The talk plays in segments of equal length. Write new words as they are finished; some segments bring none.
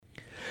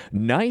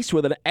Nice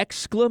with an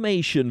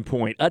exclamation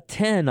point. A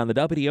 10 on the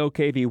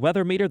WOKV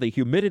weather meter. The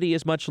humidity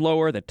is much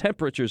lower. The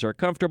temperatures are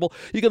comfortable.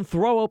 You can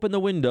throw open the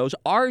windows.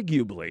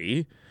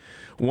 Arguably,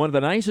 one of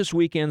the nicest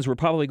weekends we're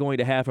probably going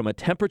to have from a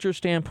temperature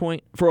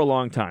standpoint for a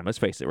long time. Let's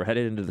face it, we're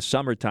headed into the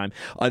summertime.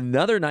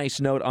 Another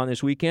nice note on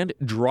this weekend,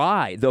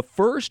 dry. The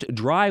first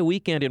dry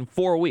weekend in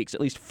 4 weeks,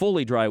 at least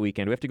fully dry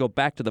weekend. We have to go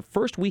back to the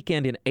first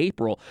weekend in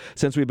April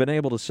since we've been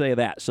able to say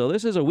that. So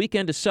this is a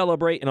weekend to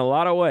celebrate in a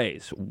lot of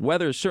ways.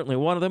 Weather is certainly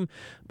one of them,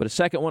 but a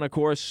second one, of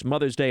course,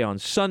 Mother's Day on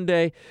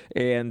Sunday,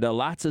 and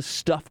lots of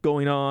stuff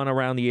going on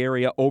around the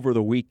area over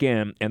the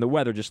weekend, and the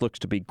weather just looks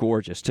to be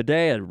gorgeous.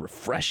 Today, a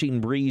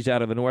refreshing breeze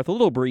out of the north, a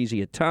little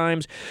breezy at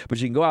times, but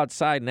you can go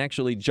outside and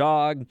actually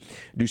jog,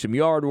 do some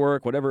yard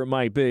work, whatever it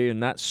might be, and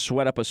not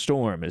sweat up a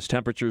storm, as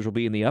temperatures will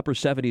be in the upper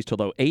 70s to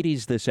low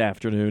 80s this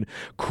afternoon.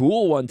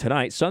 Cool one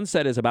tonight.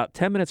 Sunset is about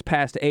 10 minutes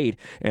past 8,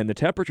 and the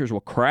temperatures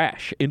will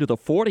crash into the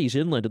 40s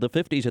inland to the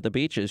 50s at the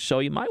beaches, so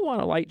you might want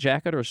a light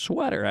jacket or a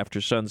sweater after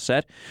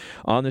sunset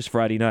on this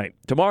Friday night.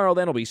 Tomorrow,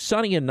 then, will be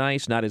sunny and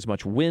nice, not as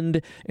much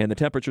wind, and the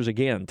temperatures,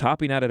 again,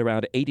 topping out at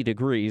around 80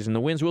 degrees, and the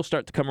winds will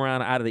start to come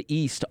around out of the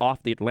east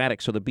off the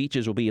Atlantic, so the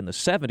beaches will be in the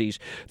 70s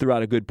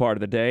throughout a good part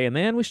of the day. And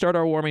then we start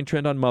our warming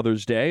trend on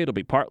Mother's Day. It'll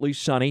be partly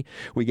sunny.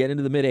 We get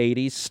into the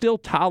mid-80s, still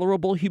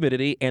tolerable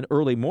humidity and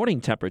early morning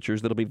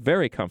temperatures that'll be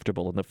very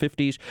comfortable in the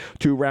 50s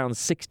to around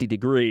 60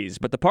 degrees.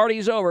 But the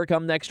party's over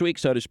come next week,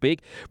 so to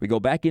speak. We go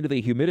back into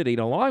the humidity,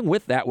 and along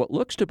with that, what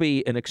looks to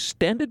be an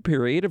extended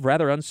period of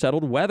rather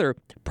unsettled weather,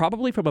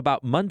 probably from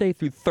about Monday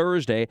through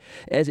Thursday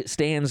as it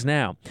stands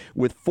now.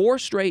 With 4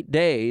 straight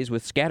days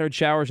with scattered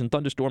showers and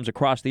thunderstorms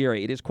across the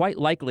area, it is quite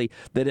likely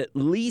that at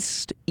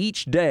least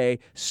each day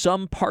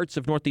some parts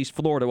of northeast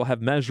Florida will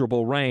have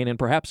measurable rain and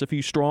perhaps a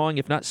few strong,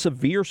 if not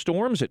severe,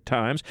 storms at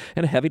times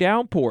and heavy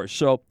downpours.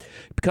 So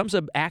it becomes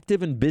an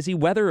active and busy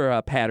weather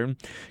pattern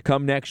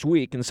come next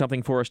week, and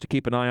something for us to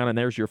keep an eye on. And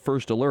there's your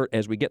first alert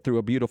as we get through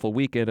a beautiful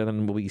weekend, and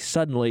then we'll be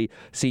suddenly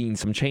seeing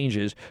some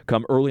changes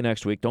come early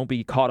next week. Don't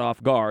be caught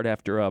off guard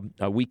after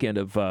a weekend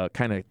of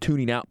kind of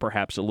tuning out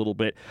perhaps a little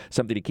bit.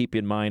 Something to keep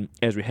in mind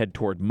as we head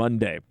toward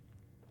Monday.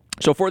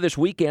 So for this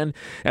weekend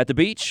at the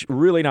beach,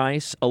 really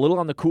nice. A little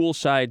on the cool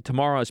side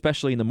tomorrow,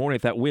 especially in the morning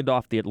with that wind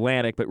off the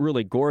Atlantic, but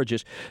really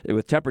gorgeous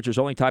with temperatures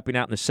only topping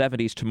out in the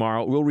 70s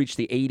tomorrow. We'll reach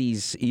the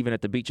 80s even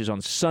at the beaches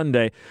on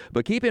Sunday.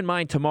 But keep in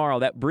mind tomorrow,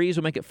 that breeze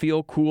will make it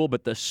feel cool,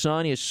 but the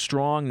sun is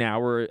strong now.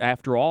 We're,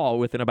 after all,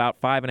 within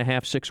about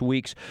 5.5, 6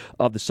 weeks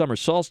of the summer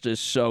solstice,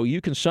 so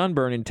you can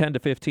sunburn in 10 to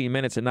 15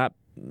 minutes and not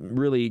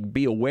really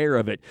be aware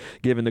of it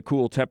given the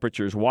cool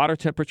temperatures. Water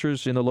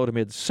temperatures in the low to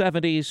mid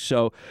 70s,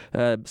 so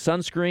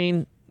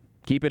sunscreen,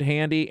 keep it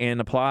handy and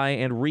apply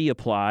and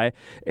reapply.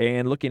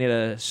 And looking at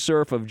a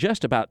surf of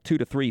just about 2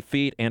 to 3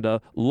 feet and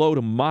a low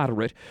to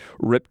moderate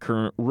rip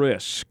current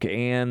risk.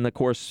 And, of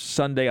course,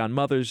 Sunday on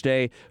Mother's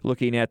Day,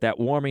 looking at that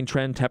warming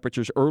trend,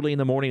 temperatures early in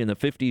the morning in the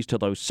 50s to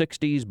low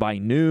 60s, by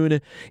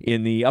noon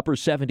in the upper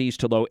 70s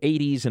to low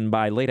 80s, and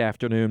by late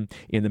afternoon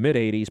in the mid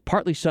 80s.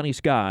 Partly sunny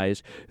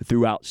skies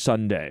throughout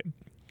Sunday.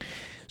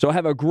 So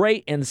have a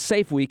great and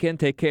safe weekend.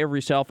 Take care of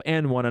yourself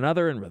and one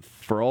another. And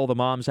for all the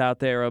moms out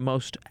there, a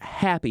most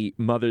happy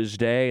Mother's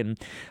Day.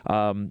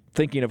 And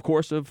thinking, of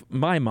course, of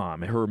my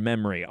mom, her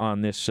memory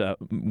on this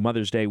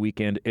Mother's Day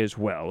weekend as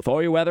well. With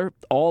all your weather,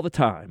 all the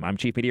time, I'm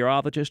Chief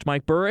Meteorologist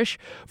Mike Burrish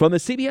from the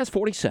CBS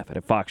 47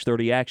 at Fox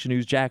 30 Action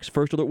News Jack's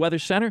First Alert Weather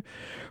Center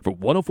for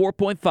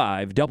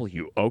 104.5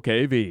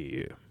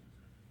 WOKV.